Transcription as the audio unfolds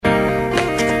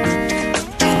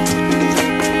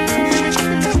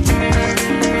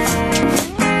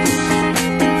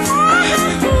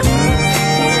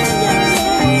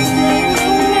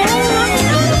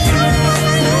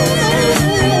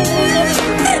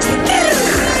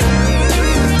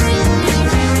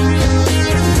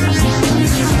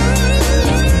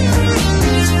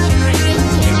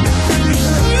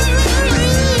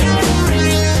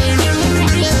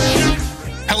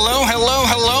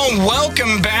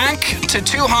back to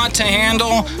Too Hot to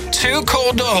Handle, Too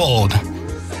Cold to Hold.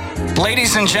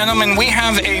 Ladies and gentlemen, we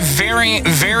have a very,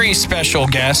 very special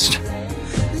guest.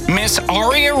 Miss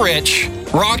Aria Rich,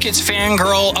 Rockets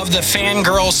fangirl of the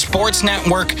Fangirl Sports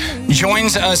Network,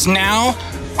 joins us now.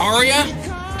 Aria,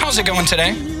 how's it going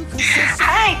today?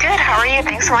 Hi, good. How are you?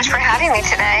 Thanks so much for having me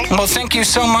today. Well, thank you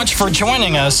so much for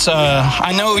joining us.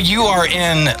 I know you are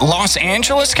in Los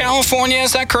Angeles, California.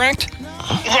 Is that correct?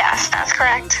 Yes, that's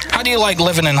correct. How do you like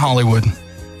living in Hollywood?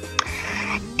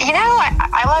 You know,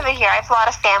 I love it here. I have a lot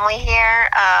of family here.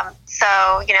 So,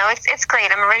 you know, it's great.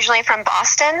 I'm originally from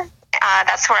Boston.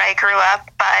 That's where I grew up,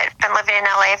 but been living in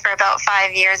LA for about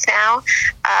 5 years now.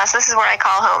 So this is where I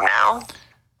call home now.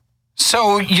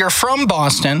 So you're from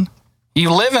Boston.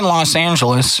 You live in Los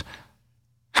Angeles.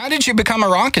 How did you become a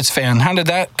Rockets fan? How did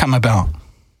that come about?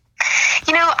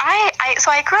 You know,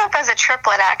 I grew up as a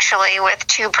triplet, actually, with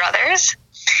two brothers.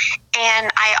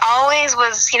 And I always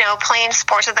was, you know, playing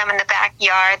sports with them in the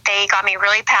backyard. They got me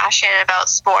really passionate about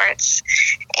sports.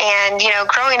 And, you know,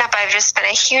 growing up, I've just been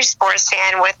a huge sports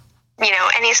fan with, you know,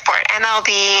 any sport,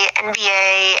 MLB,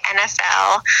 NBA,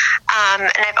 NFL.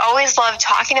 And I've always loved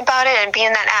talking about it and being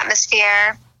in that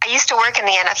atmosphere. I used to work in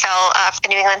the NFL for the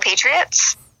New England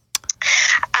Patriots.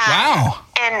 Wow.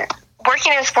 And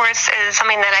working in sports is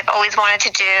something that I've always wanted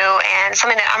to do and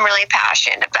something that I'm really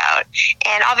passionate about.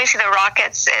 And obviously the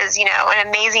Rockets is, you know, an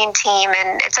amazing team,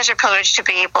 and it's such a privilege to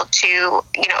be able to,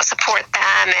 you know, support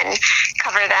them and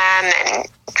cover them and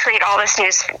create all this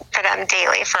news for them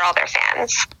daily for all their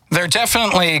fans. They're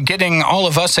definitely getting all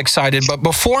of us excited. But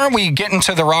before we get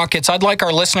into the Rockets, I'd like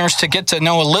our listeners to get to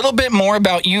know a little bit more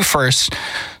about you first.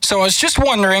 So I was just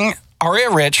wondering,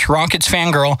 Aria Rich, Rockets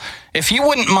fangirl, if you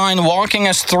wouldn't mind walking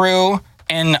us through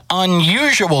an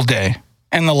unusual day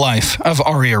in the life of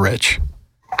Aria Rich.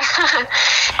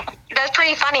 That's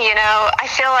pretty funny, you know. I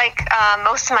feel like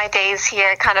most of my days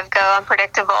here kind of go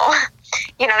unpredictable.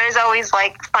 You know, there's always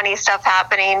like funny stuff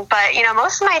happening, but you know,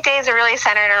 most of my days are really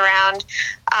centered around,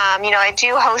 you know, I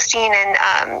do hosting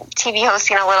and TV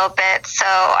hosting a little bit, so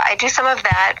I do some of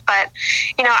that. But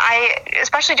you know,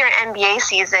 especially during NBA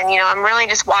season, you know, I'm really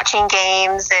just watching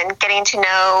games and getting to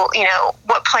know, you know,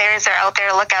 what players are out there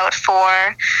to look out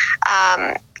for.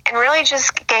 And really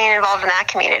just getting involved in that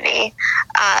community.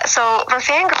 So for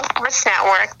Fangirl Sports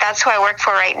Network, that's who I work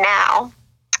for right now.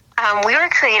 We were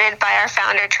created by our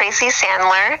founder, Tracy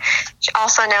Sandler,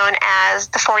 also known as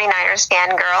the 49ers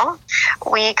Fangirl.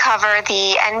 We cover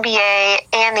the NBA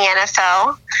and the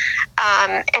NFL.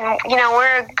 And, you know,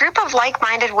 we're a group of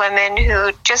like-minded women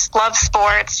who just love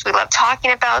sports. We love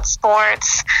talking about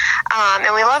sports.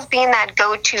 And we love being that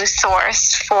go-to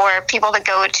source for people to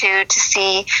go to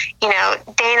see, you know,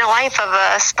 day in the life of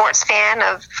a sports fan,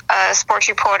 of a sports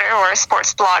reporter or a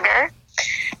sports blogger.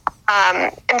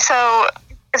 And so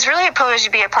it's really a privilege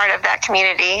to be a part of that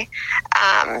community.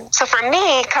 So for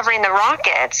me, covering the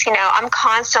Rockets, you know, I'm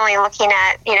constantly looking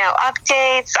at, you know,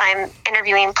 updates. I'm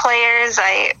interviewing players.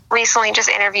 I recently just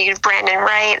interviewed Brandon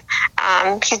Wright.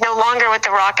 He's no longer with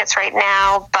the Rockets right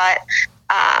now, but,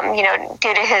 you know,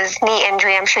 due to his knee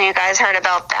injury, I'm sure you guys heard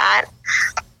about that.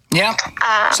 Yeah,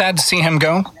 sad to see him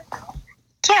go.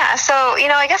 Yeah, so, you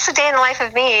know, I guess the day in the life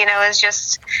of me, you know, is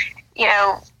just, you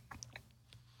know,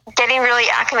 getting really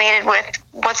acclimated with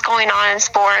what's going on in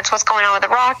sports, what's going on with the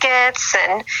Rockets,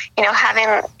 and, you know,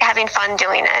 having fun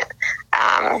doing it.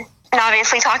 And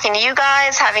obviously talking to you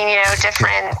guys, having, you know,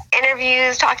 different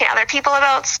interviews, talking to other people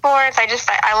about sports.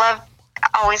 I love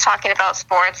always talking about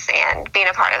sports and being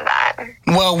a part of that.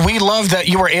 Well, we love that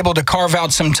you were able to carve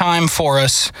out some time for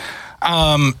us.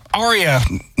 Aria,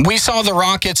 we saw the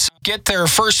Rockets get their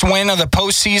first win of the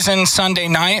postseason Sunday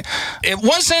night.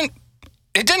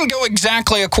 It didn't go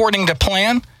exactly according to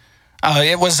plan.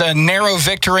 It was a narrow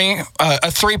victory, a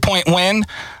 3-point win.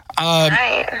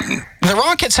 Right. The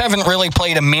Rockets haven't really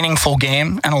played a meaningful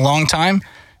game in a long time,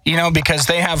 you know, because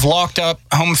they have locked up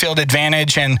home field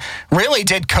advantage and really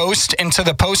did coast into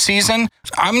the postseason.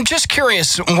 I'm just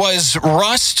curious, was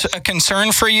rust a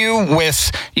concern for you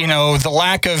with, you know, the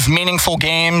lack of meaningful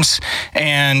games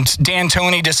and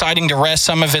D'Antoni deciding to rest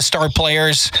some of his star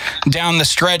players down the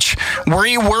stretch? Were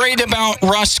you worried about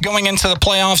rust going into the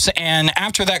playoffs? And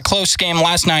after that close game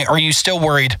last night, are you still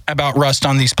worried about rust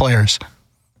on these players?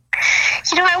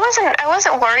 You know, I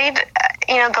wasn't worried,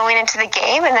 you know, going into the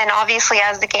game. And then obviously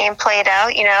as the game played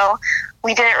out, you know,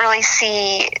 we didn't really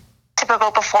see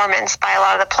typical performance by a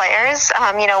lot of the players.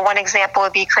 You know, one example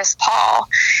would be Chris Paul.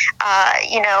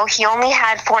 You know, he only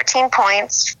had 14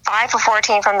 points, 5 for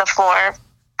 14 from the floor,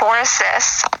 4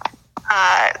 assists,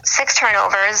 6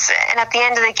 turnovers. And at the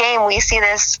end of the game, we see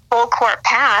this full court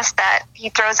pass that he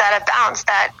throws out of bounds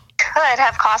that could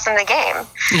have cost them the game.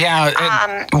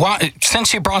 Yeah.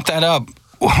 Since you brought that up,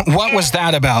 what was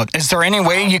that about? Is there any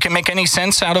way you can make any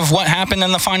sense out of what happened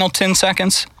in the final 10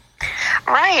 seconds?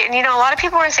 Right. And, a lot of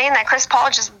people were saying that Chris Paul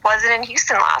just wasn't in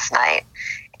Houston last night.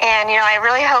 And, I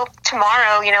really hope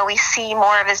tomorrow, we see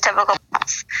more of his typical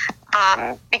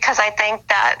because I think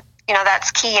that,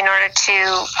 that's key in order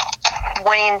to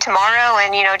winning tomorrow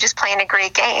and, just playing a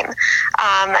great game.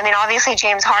 Obviously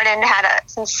James Harden had a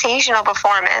sensational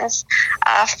performance,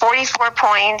 44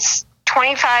 points,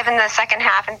 25 in the second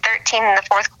half and 13 in the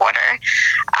fourth quarter.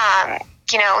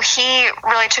 He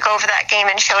really took over that game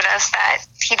and showed us that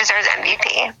he deserves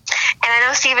MVP. And I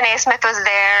know Stephen A. Smith was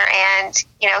there, and,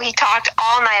 he talked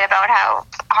all night about how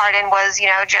Harden was,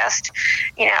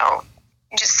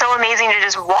 just so amazing to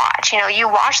just watch. You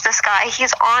watch this guy,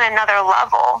 he's on another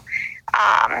level.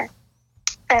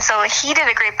 And so he did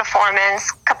a great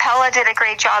performance. Capella did a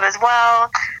great job as well.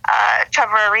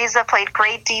 Trevor Ariza played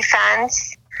great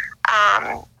defense.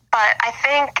 But I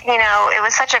think, it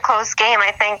was such a close game.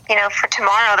 I think, for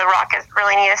tomorrow, the Rockets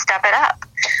really need to step it up.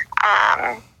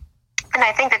 And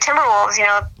I think the Timberwolves,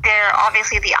 they're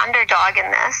obviously the underdog in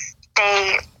this.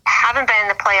 They haven't been in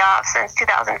the playoffs since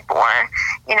 2004.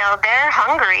 They're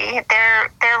hungry.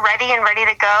 They're ready and ready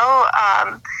to go.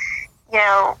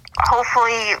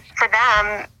 Hopefully for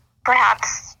them,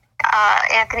 perhaps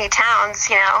Anthony Towns,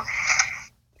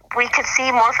 we could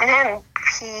see more from him.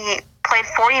 He played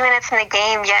 40 minutes in the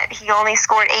game, yet he only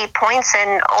scored 8 points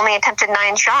and only attempted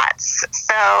 9 shots.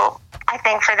 So I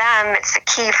think for them, it's the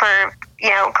key for,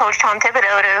 Coach Tom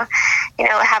Thibodeau to,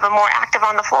 have him more active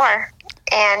on the floor.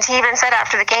 And he even said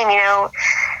after the game,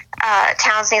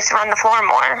 Towns needs to run the floor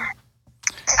more.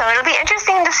 So it'll be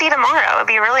interesting to see tomorrow. It'll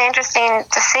be really interesting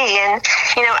to see. And,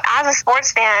 as a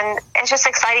sports fan, it's just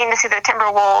exciting to see the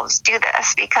Timberwolves do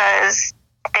this because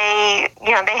they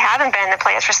haven't been in the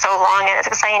playoffs for so long, and it's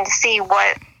exciting to see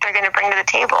what they're going to bring to the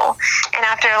table. And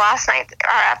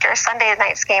after Sunday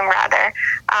night's game,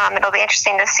 it'll be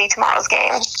interesting to see tomorrow's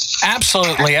game.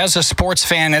 Absolutely. As a sports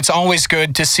fan, it's always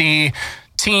good to see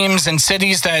teams and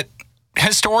cities that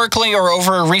historically or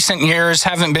over recent years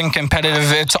haven't been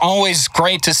competitive. It's always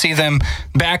great to see them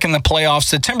back in the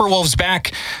playoffs. The Timberwolves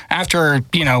back after,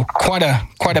 quite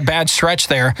a bad stretch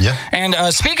there. Yeah. And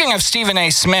speaking of Stephen A.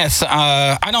 Smith,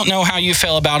 I don't know how you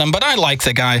feel about him, but I like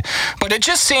the guy. But it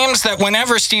just seems that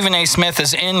whenever Stephen A. Smith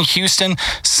is in Houston,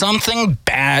 something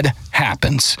bad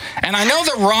happens. And I know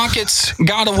the Rockets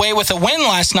got away with a win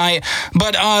last night,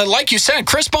 but like you said,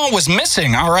 Chris Paul was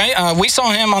missing, all right? We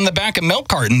saw him on the back of milk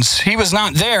cartons. He was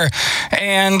not there.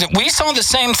 And we saw the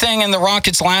same thing in the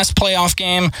Rockets' last playoff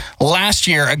game last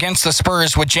year against the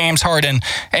Spurs with James Harden.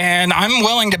 And I'm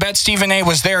willing to bet Stephen A.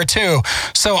 was there too.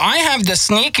 So I have the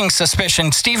sneaking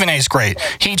suspicion Stephen A.'s great.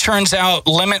 He churns out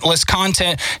limitless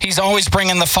content. He's always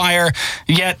bringing the fire.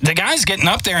 Yet the guy's getting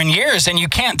up there in years, and you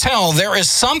can't tell. There is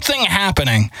something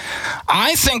happening.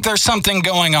 I think there's something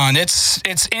going on. It's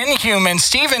inhuman.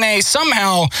 Stephen A.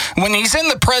 somehow, when he's in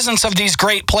the presence of these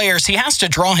great players, he has to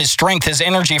draw his strength, his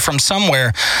energy from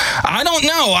somewhere. I don't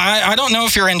know. I don't know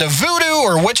if you're into voodoo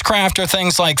or witchcraft or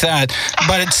things like that,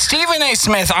 but Stephen A.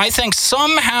 Smith, I think,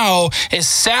 somehow is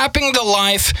sapping the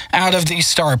life out of these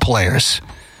star players.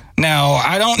 Now,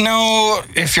 I don't know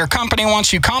if your company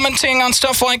wants you commenting on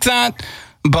stuff like that,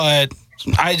 but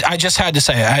I just had to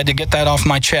say it. I had to get that off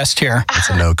my chest here. It's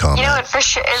a no comment. It for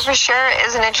sure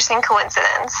is an interesting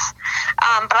coincidence.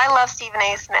 But I love Stephen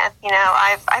A. Smith.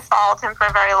 I followed him for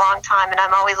a very long time, and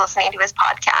I'm always listening to his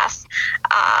podcasts.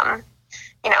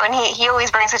 And he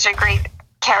always brings such a great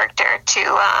character to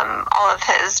all of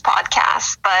his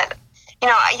podcasts. But,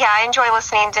 I enjoy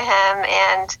listening to him.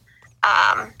 And,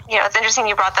 it's interesting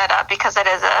you brought that up because it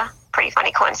is a pretty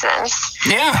funny coincidence.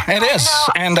 Yeah, it is.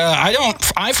 And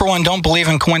I for one don't believe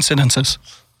in coincidences.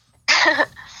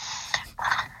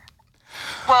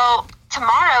 Well,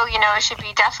 tomorrow, it should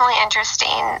be definitely interesting.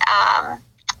 I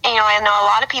know a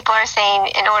lot of people are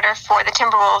saying in order for the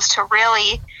Timberwolves to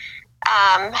really,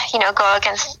 go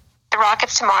against the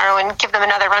Rockets tomorrow and give them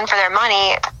another run for their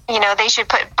money, they should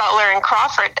put Butler and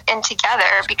Crawford in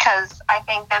together because I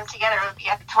think them together would be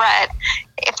a threat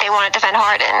if they want to defend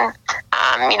Harden.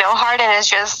 Harden is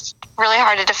just really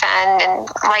hard to defend, and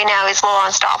right now he's a little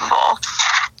unstoppable.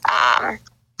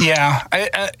 Yeah,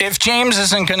 if James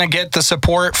isn't going to get the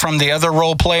support from the other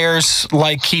role players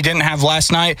like he didn't have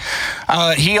last night,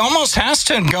 he almost has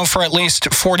to go for at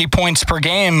least 40 points per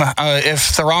game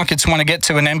if the Rockets want to get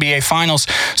to an NBA Finals.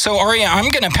 So, Aria, I'm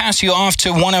going to pass you off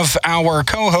to one of our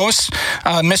co-hosts,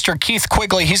 Mr. Keith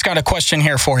Quigley. He's got a question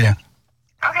here for you.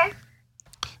 Okay.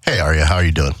 Hey, Aria, how are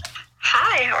you doing?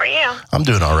 Hi, how are you? I'm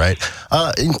doing all right.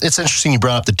 It's interesting you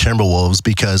brought up the Timberwolves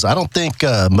because I don't think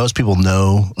most people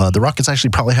know the Rockets actually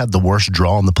probably had the worst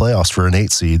draw in the playoffs for an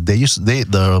 8 seed. The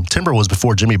Timberwolves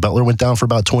before Jimmy Butler went down for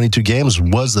about 22 games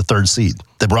was the 3rd seed.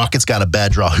 The Rockets got a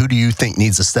bad draw. Who do you think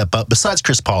needs to step up besides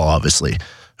Chris Paul? Obviously,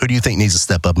 who do you think needs to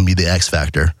step up and be the X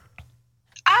factor?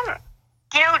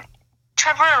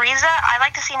 Trevor Ariza, I'd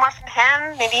like to see more from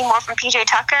him, maybe more from PJ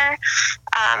Tucker.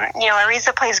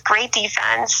 Ariza plays great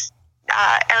defense.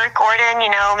 Eric Gordon,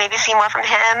 maybe see more from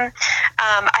him.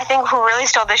 I think who really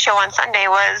stole the show on Sunday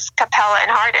was Capella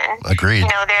and Harden. Agreed.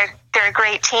 They're a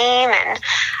great team, and,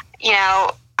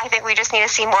 I think we just need to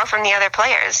see more from the other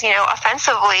players.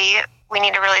 Offensively, we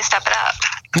need to really step it up.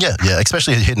 Yeah,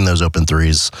 especially hitting those open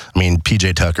threes. I mean,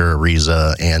 PJ Tucker,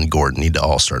 Ariza, and Gordon need to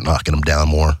all start knocking them down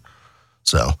more.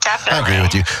 So definitely. I agree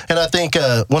with you. And I think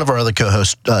one of our other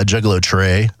co-hosts, Juggalo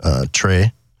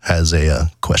Trey has a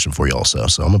question for you also.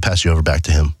 So I'm going to pass you over back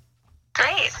to him.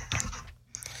 Great.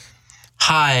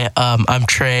 Hi, I'm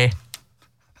Trey.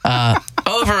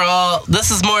 Overall,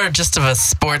 this is more just of a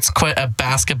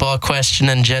basketball question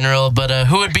in general, but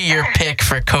who would be your pick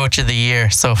for Coach of the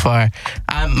Year so far?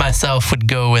 I myself would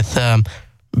go with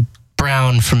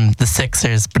Brown from the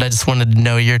Sixers, but I just wanted to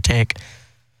know your take.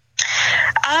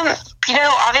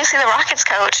 Obviously the Rockets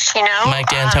coach, Mike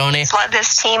D'Antoni. He's led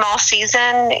this team all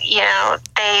season.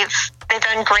 They've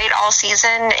done great all season,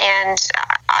 and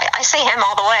I say him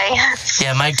all the way.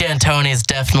 Yeah, Mike D'Antoni is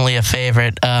definitely a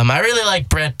favorite. I really like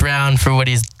Brett Brown for what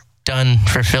he's done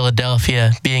for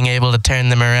Philadelphia, being able to turn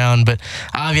them around, but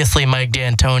obviously Mike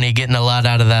D'Antoni getting a lot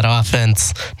out of that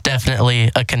offense, definitely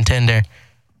a contender.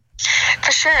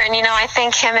 For sure. And, I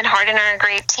think him and Harden are a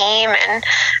great team. And,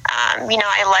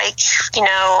 I like,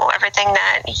 everything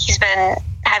that he's been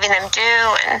having them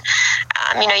do. And,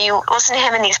 you listen to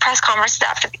him in these press conferences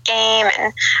after the game.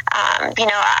 And,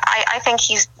 I think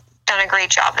he's done a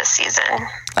great job this season.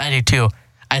 I do too.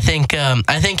 I think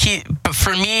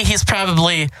for me, he's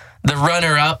probably the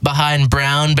runner-up behind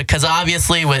Brown, because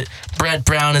obviously what Brett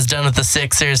Brown has done with the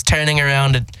Sixers, turning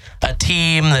around a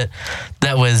team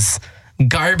that was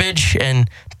garbage and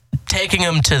taking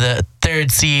them to the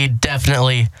 3rd seed,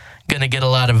 definitely going to get a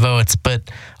lot of votes. But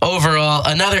overall,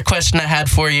 another question I had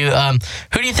for you, who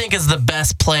do you think is the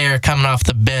best player coming off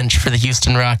the bench for the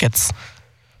Houston Rockets?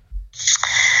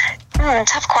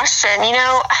 Tough question.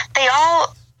 They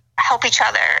all help each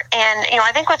other. And,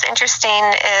 I think what's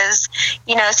interesting is,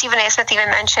 Stephen A. Smith even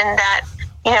mentioned that,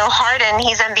 Harden,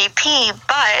 he's MVP,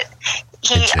 but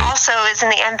he also is in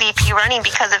the MVP running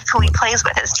because of who he plays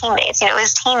with, his teammates.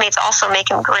 His teammates also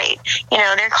make him great.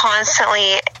 They're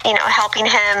constantly, helping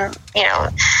him,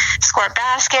 score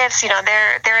baskets.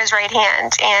 They're his right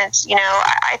hand. And,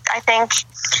 I think,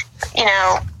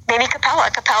 maybe Capella,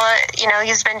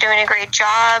 he's been doing a great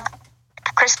job.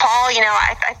 Chris Paul,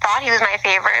 I thought he was my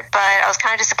favorite, but I was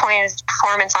kind of disappointed in his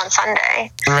performance on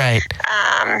Sunday. Right.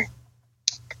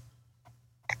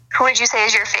 Who would you say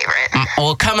is your favorite?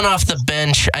 Well, coming off the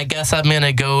bench, I guess I'm going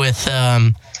to go with,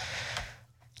 their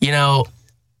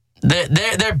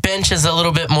bench is a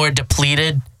little bit more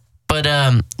depleted, but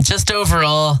just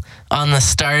overall in the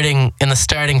starting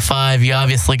 5, you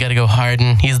obviously got to go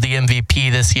Harden. He's the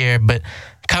MVP this year, but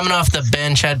coming off the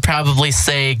bench, I'd probably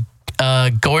say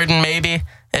Gordon maybe,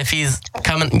 if he's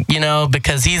coming,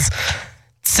 because he's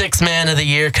 6th man of the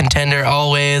year contender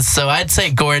always. So I'd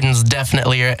say Gordon's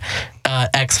definitely your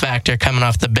X factor coming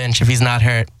off the bench if he's not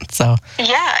hurt. So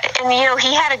yeah, and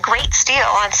he had a great steal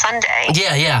on Sunday.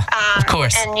 Yeah, of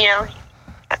course. And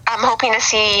I'm hoping to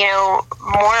see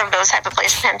more of those type of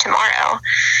plays from him tomorrow.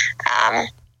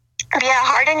 Yeah,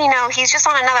 Harden, he's just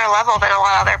on another level than a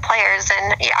lot of other players.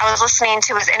 And I was listening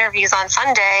to his interviews on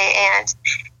Sunday, and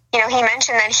he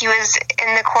mentioned that he was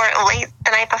in the court late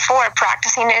the night before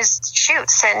practicing his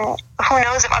shoots, and who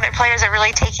knows if other players are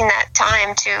really taking that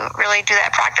time to really do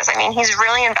that practice. I mean, he's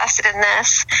really invested in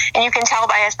this, and you can tell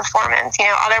by his performance.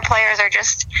 Other players are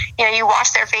just, you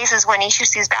watch their faces when he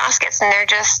shoots these baskets, and they're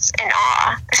just in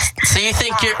awe. So you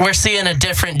think we're seeing a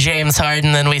different James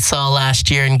Harden than we saw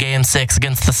last year in Game 6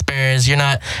 against the Spurs? We're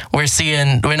not going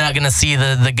to see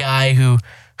the guy who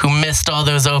missed all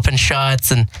those open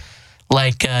shots and.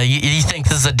 You think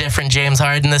this is a different James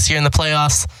Harden this year in the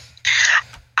playoffs?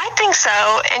 I think so.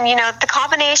 And, the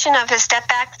combination of his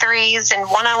step-back threes and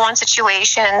one-on-one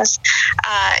situations,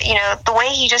 the way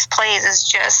he just plays is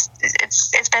just,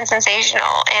 it's been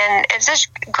sensational. And it's just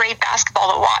great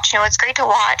basketball to watch. It's great to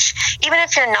watch, even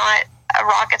if you're not a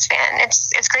Rockets fan,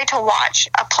 it's great to watch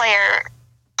a player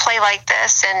play like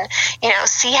this and,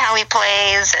 see how he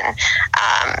plays. And,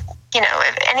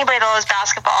 if anybody that loves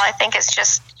basketball, I think it's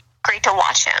just great to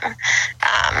watch him.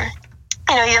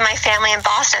 even my family in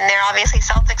Boston, they're obviously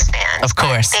Celtics fans. Of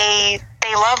course. They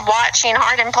love watching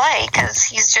Harden play because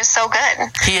he's just so good.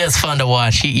 He is fun to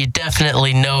watch. You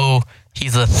definitely know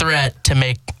he's a threat to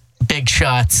make big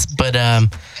shots, but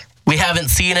we haven't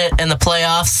seen it in the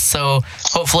playoffs, so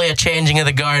hopefully a changing of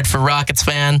the guard for Rockets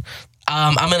fan.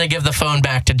 I'm going to give the phone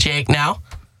back to Jake now.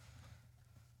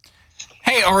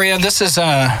 Hey, Aria, this is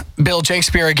Bill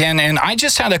Shakespeare again, and I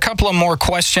just had a couple of more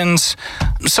questions.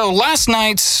 So last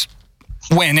night's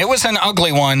win, it was an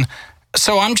ugly one,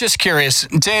 so I'm just curious,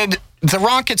 did the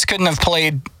Rockets couldn't have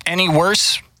played any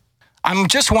worse? I'm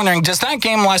just wondering, does that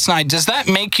game last night, does that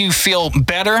make you feel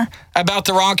better about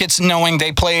the Rockets knowing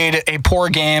they played a poor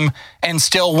game and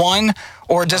still won?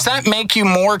 Or does that make you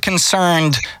more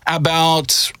concerned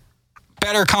about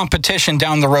better competition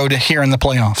down the road here in the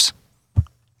playoffs?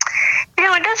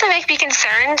 It doesn't make me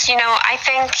concerned. I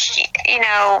think,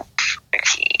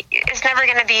 it's never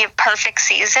going to be a perfect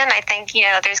season. I think,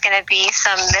 there's going to be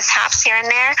some mishaps here and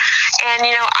there. And,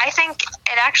 I think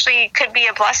it actually could be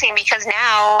a blessing because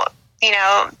now,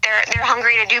 they're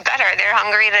hungry to do better. They're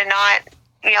hungry to not,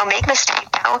 make mistakes.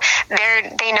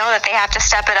 They know that they have to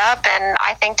step it up. And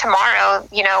I think tomorrow,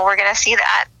 we're going to see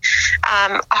that.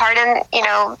 Harden,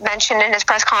 mentioned in his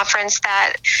press conference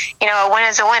that, a win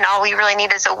is a win. All we really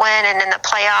need is a win. And in the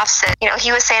playoffs,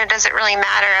 he was saying it doesn't really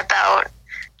matter about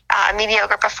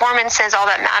mediocre performances. All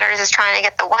that matters is trying to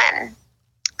get the win,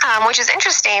 which is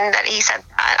interesting that he said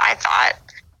that, I thought.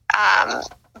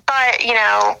 But,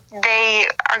 they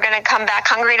are going to come back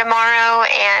hungry tomorrow,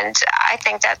 and I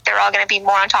think that they're all going to be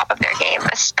more on top of their game,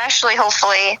 especially,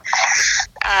 hopefully,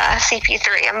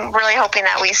 CP3. I'm really hoping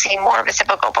that we see more of a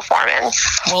typical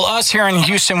performance. Well, us here in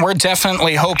Houston, we're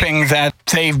definitely hoping that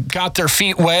they've got their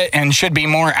feet wet and should be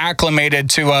more acclimated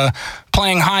to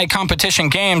playing high competition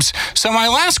games. So my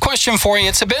last question for you,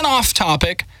 it's a bit off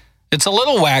topic. It's a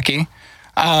little wacky.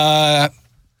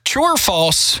 True or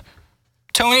false,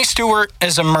 Tony Stewart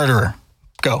is a murderer?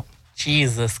 Go.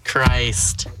 Jesus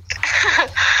Christ.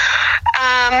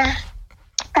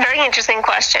 Very interesting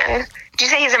question. Did you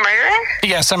say he's a murderer?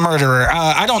 Yes, a murderer.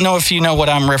 I don't know if you know what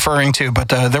I'm referring to, but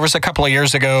there was a couple of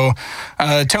years ago,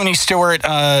 Tony Stewart,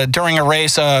 during a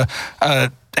race, an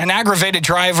aggravated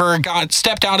driver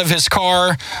stepped out of his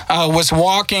car, was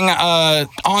walking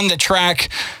on the track.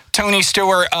 Tony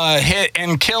Stewart hit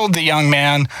and killed the young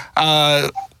man.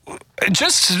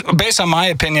 Just based on my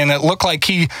opinion, it looked like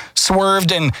he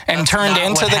swerved and turned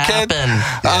into the kid.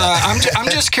 I'm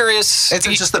just curious. It's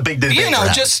just a big debate.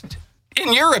 Just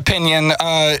in your opinion,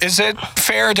 is it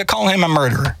fair to call him a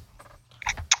murderer?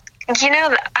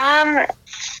 Good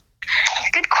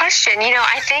question.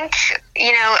 I think,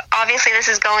 obviously this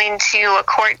is going to a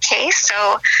court case.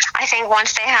 So I think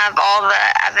once they have all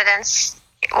the evidence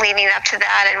leading up to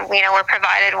that and, we're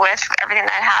provided with everything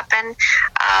that happened,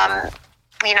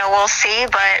 we'll see,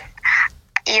 but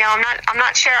I'm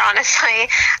not sure, honestly.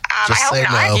 I hope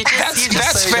not. No.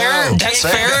 That's fair. No. That's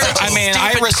fair. I mean,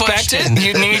 I respect it.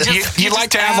 You'd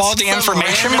like to have all the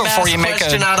information before you make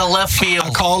out of left field.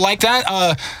 a call like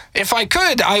that. If I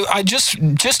could, I just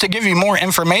to give you more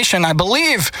information, I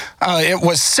believe it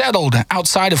was settled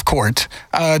outside of court.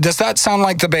 Does that sound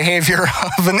like the behavior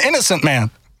of an innocent man?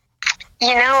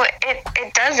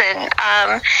 It doesn't.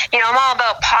 I'm all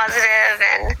about positive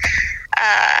and,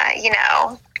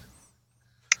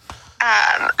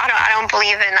 I don't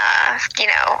believe in,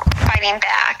 fighting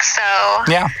back. So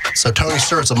yeah. So Tony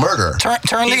Stewart's a murderer.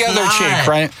 Turn the other cheek,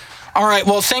 right? All right.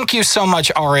 Well, thank you so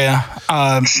much, Aria.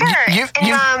 Sure.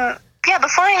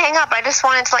 Before I hang up, I just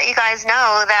wanted to let you guys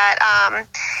know that,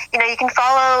 you can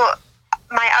follow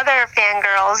my other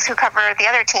fangirls who cover the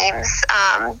other teams,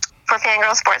 for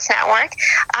Fangirl Sports Network.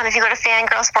 If you go to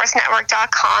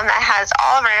fangirlsportsnetwork.com, that has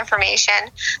all of our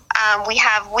information. We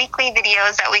have weekly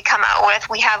videos that we come out with.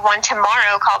 We have one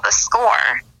tomorrow called The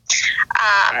Score.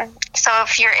 So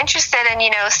if you're interested in,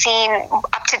 seeing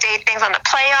up-to-date things on the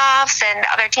playoffs and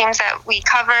other teams that we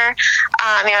cover,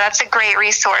 that's a great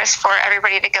resource for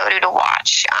everybody to go to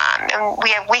watch. And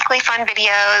we have weekly fun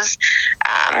videos.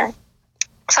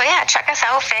 So yeah, check us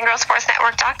out,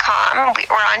 fangirlsportsnetwork.com.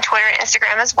 We're on Twitter and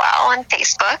Instagram as well, and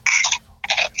Facebook.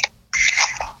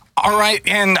 All right,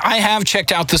 and I have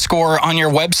checked out The Score on your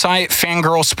website,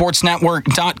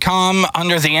 fangirlsportsnetwork.com,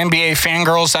 under the NBA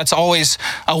Fangirls. That's always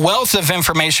a wealth of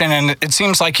information, and it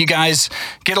seems like you guys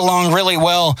get along really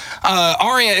well.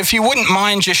 Aria, if you wouldn't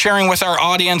mind just sharing with our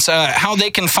audience how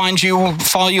they can find you,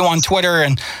 follow you on Twitter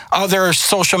and other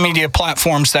social media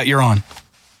platforms that you're on.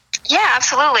 Yeah,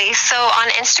 absolutely. So on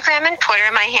Instagram and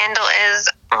Twitter, my handle is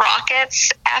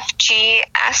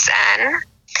RocketsFGSN.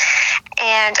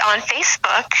 And on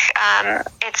Facebook,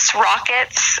 it's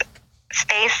Rockets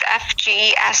space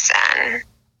FGSN.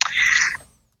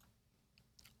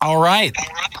 All right.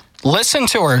 Listen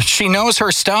to her. She knows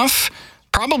her stuff,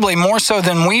 probably more so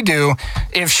than we do.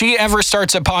 If she ever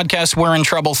starts a podcast, we're in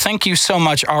trouble. Thank you so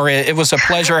much, Aria. It was a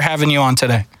pleasure having you on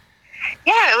today.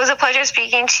 Yeah, it was a pleasure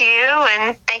speaking to you,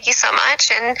 and thank you so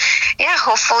much. And yeah,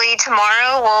 hopefully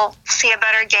tomorrow we'll see a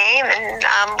better game, and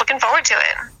I'm looking forward to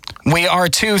it. We are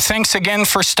too. Thanks again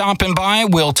for stopping by.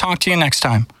 We'll talk to you next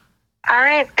time. All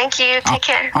right. Thank you. Take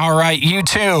care. All right. You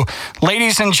too.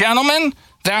 Ladies and gentlemen,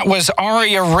 that was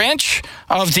Aria Rich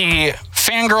of the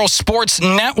Fangirl Sports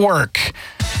Network.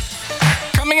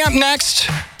 Coming up next,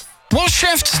 we'll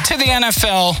shift to the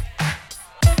NFL.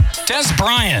 Des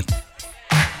Bryant.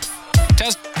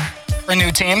 Des for a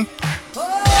new team.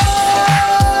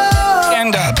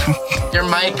 End up. Your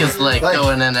mic is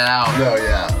going in and out. No,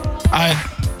 yeah.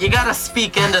 You gotta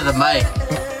speak into the mic.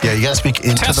 Yeah, you gotta speak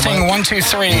into Testing the mic. 1, 2,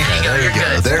 3. There you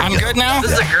go. There you I'm go. good now?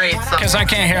 This is a great song. Because I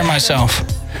can't hear myself.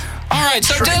 All right,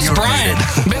 so Des Bryant,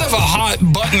 bit of a hot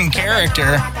button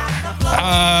character.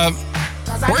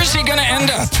 Where's he going to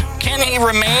end up? Can he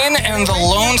remain in the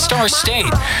Lone Star State?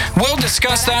 We'll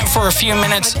discuss that for a few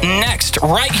minutes next,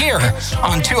 right here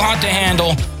on Too Hot to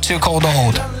Handle, Too Cold to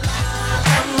Hold.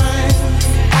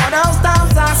 All those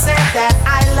times I said that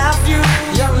I loved you.